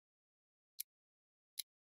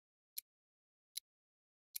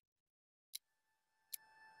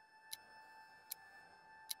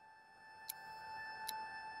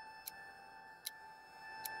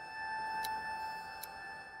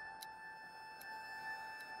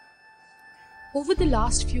Over the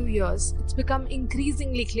last few years, it's become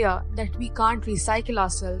increasingly clear that we can't recycle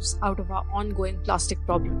ourselves out of our ongoing plastic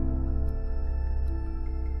problem.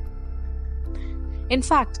 In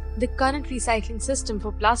fact, the current recycling system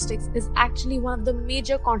for plastics is actually one of the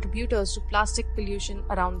major contributors to plastic pollution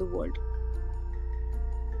around the world.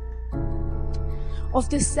 Of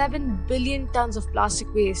the 7 billion tons of plastic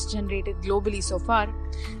waste generated globally so far,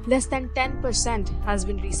 less than 10% has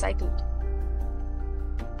been recycled.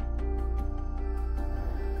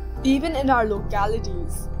 Even in our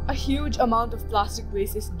localities, a huge amount of plastic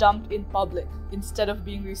waste is dumped in public instead of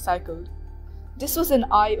being recycled. This was an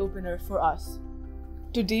eye-opener for us.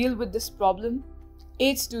 To deal with this problem,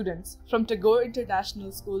 8 students from Tagore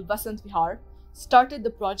International School, Vasant Vihar, started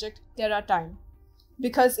the project Terra Time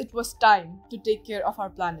because it was time to take care of our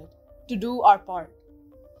planet, to do our part.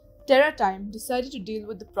 Terra Time decided to deal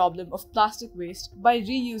with the problem of plastic waste by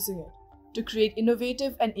reusing it to create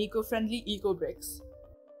innovative and eco-friendly eco-bricks.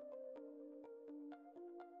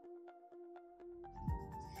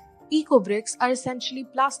 Eco-bricks are essentially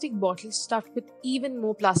plastic bottles stuffed with even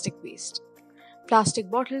more plastic waste. Plastic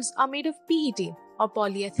bottles are made of PET or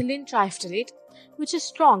polyethylene triphthalate, which is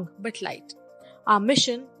strong but light. Our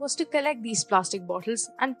mission was to collect these plastic bottles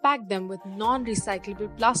and pack them with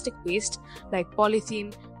non-recyclable plastic waste like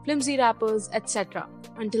polythene, flimsy wrappers, etc.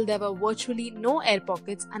 until there were virtually no air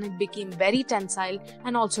pockets and it became very tensile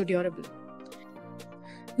and also durable.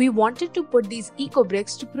 We wanted to put these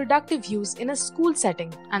eco-bricks to productive use in a school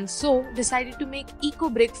setting and so decided to make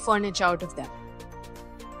eco-brick furniture out of them.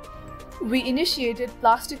 We initiated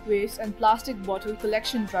plastic waste and plastic bottle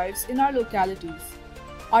collection drives in our localities.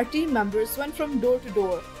 Our team members went from door to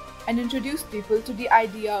door and introduced people to the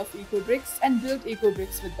idea of eco-bricks and built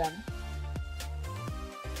eco-bricks with them.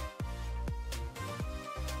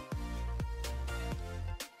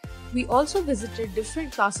 We also visited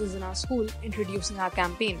different classes in our school introducing our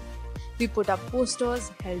campaign. We put up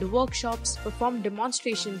posters, held workshops, performed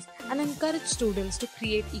demonstrations, and encouraged students to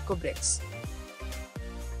create eco-bricks.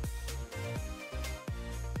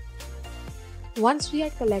 Once we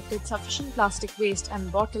had collected sufficient plastic waste and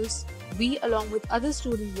bottles, we, along with other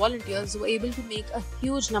student volunteers, were able to make a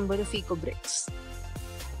huge number of eco-bricks.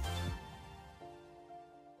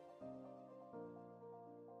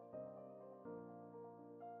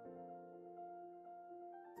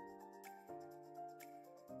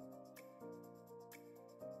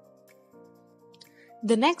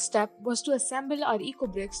 The next step was to assemble our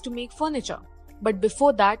eco-bricks to make furniture. But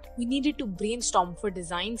before that, we needed to brainstorm for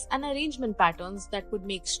designs and arrangement patterns that would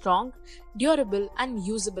make strong, durable, and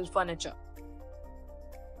usable furniture.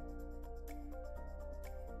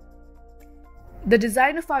 The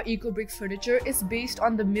design of our eco-brick furniture is based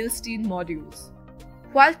on the Milstein modules.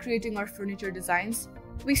 While creating our furniture designs,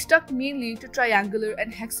 we stuck mainly to triangular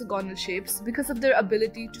and hexagonal shapes because of their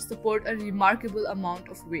ability to support a remarkable amount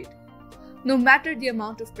of weight. No matter the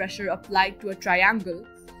amount of pressure applied to a triangle,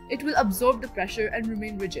 it will absorb the pressure and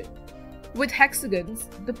remain rigid. With hexagons,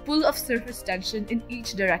 the pull of surface tension in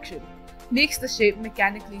each direction makes the shape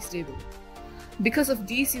mechanically stable. Because of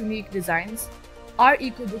these unique designs, our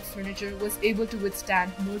eco-brick furniture was able to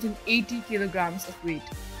withstand more than 80 kilograms of weight.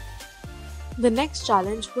 The next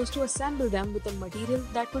challenge was to assemble them with a material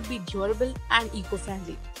that would be durable and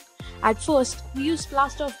eco-friendly. At first, we used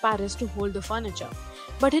plaster of Paris to hold the furniture,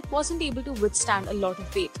 but it wasn't able to withstand a lot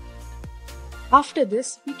of weight. After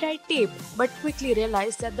this, we tried tape, but quickly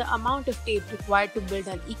realized that the amount of tape required to build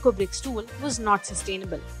an eco-brick stool was not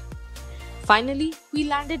sustainable. Finally, we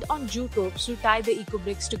landed on jute ropes to tie the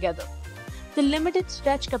eco-bricks together. The limited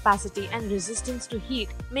stretch capacity and resistance to heat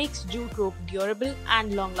makes jute rope durable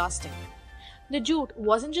and long-lasting. The jute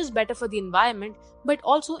wasn't just better for the environment, but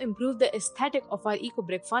also improved the aesthetic of our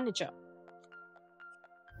eco-brick furniture.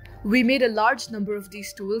 We made a large number of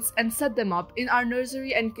these tools and set them up in our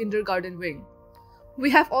nursery and kindergarten wing.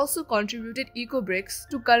 We have also contributed eco-bricks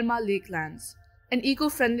to Karma Lakelands, an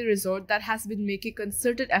eco-friendly resort that has been making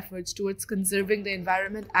concerted efforts towards conserving the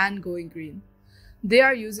environment and going green. They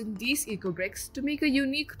are using these eco-bricks to make a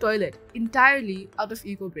unique toilet entirely out of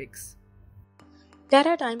eco-bricks.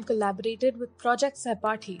 Terra Time collaborated with Project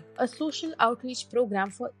Sahapati, a social outreach program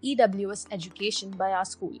for EWS education by our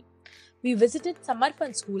school. We visited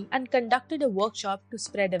Samarpan School and conducted a workshop to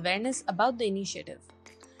spread awareness about the initiative.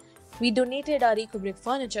 We donated our eco-brick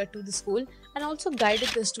furniture to the school and also guided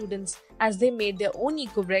the students as they made their own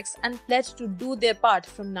eco-bricks and pledged to do their part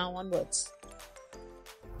from now onwards.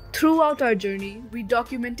 Throughout our journey, we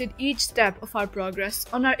documented each step of our progress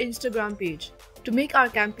on our Instagram page to make our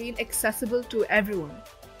campaign accessible to everyone.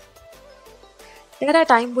 Terra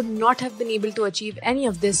Time would not have been able to achieve any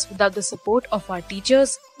of this without the support of our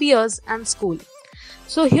teachers, peers, and school.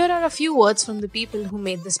 So, here are a few words from the people who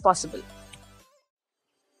made this possible.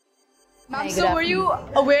 Ma'am, so were you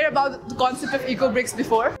aware about the concept of eco bricks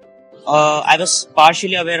before? I was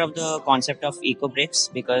partially aware of the concept of eco bricks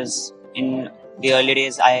because in the early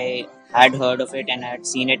days I had heard of it and I had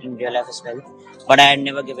seen it in real life as well, but I had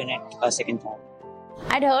never given it a second thought.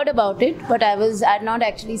 I'd heard about it, but I'd not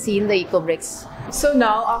actually seen the eco bricks. So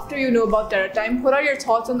now, after you know about Terra Time, what are your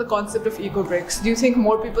thoughts on the concept of eco bricks? Do you think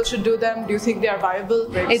more people should do them? Do you think they are viable?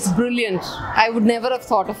 It's brilliant. I would never have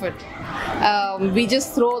thought of it. We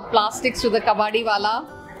just throw plastics to the kabaddi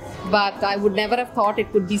wala, but I would never have thought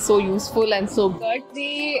it could be so useful and so good.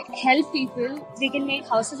 They help people. They can make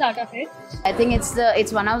houses out of it. I think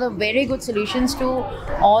it's one of the very good solutions to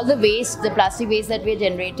all the waste, the plastic waste that we're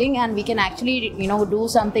generating, and we can actually do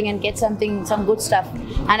something and get some good stuff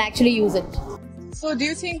and actually use it. So do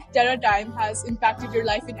you think Terra Time has impacted your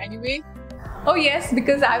life in any way? Oh yes,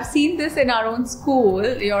 because I've seen this in our own school.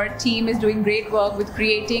 Your team is doing great work with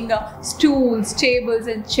creating stools, tables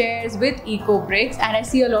and chairs with eco bricks, and I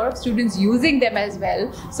see a lot of students using them as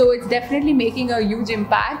well. So it's definitely making a huge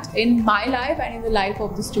impact in my life and in the life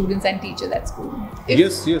of the students and teachers at school.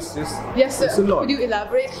 Yes. Yes, sir. It's a lot. Could you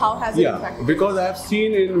elaborate how has it impacted? Because I have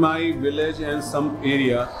seen in my village and some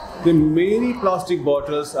area, the many plastic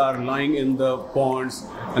bottles are lying in the ponds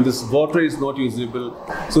and this water is not usable.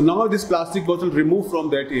 So now this plastic bottle removed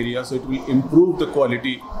from that area, so it will improve the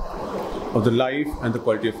quality of the life and the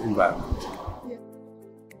quality of environment.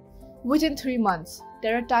 Within 3 months,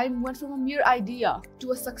 Terra Time went from a mere idea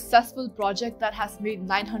to a successful project that has made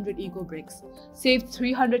 900 eco bricks, saved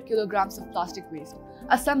 300 kilograms of plastic waste,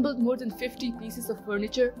 assembled more than 50 pieces of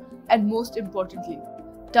furniture, and most importantly,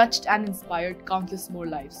 touched and inspired countless more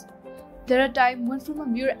lives. Terra Time went from a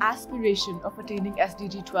mere aspiration of attaining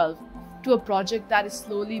SDG 12 to a project that is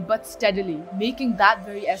slowly but steadily making that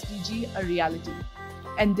very SDG a reality.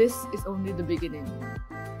 And this is only the beginning.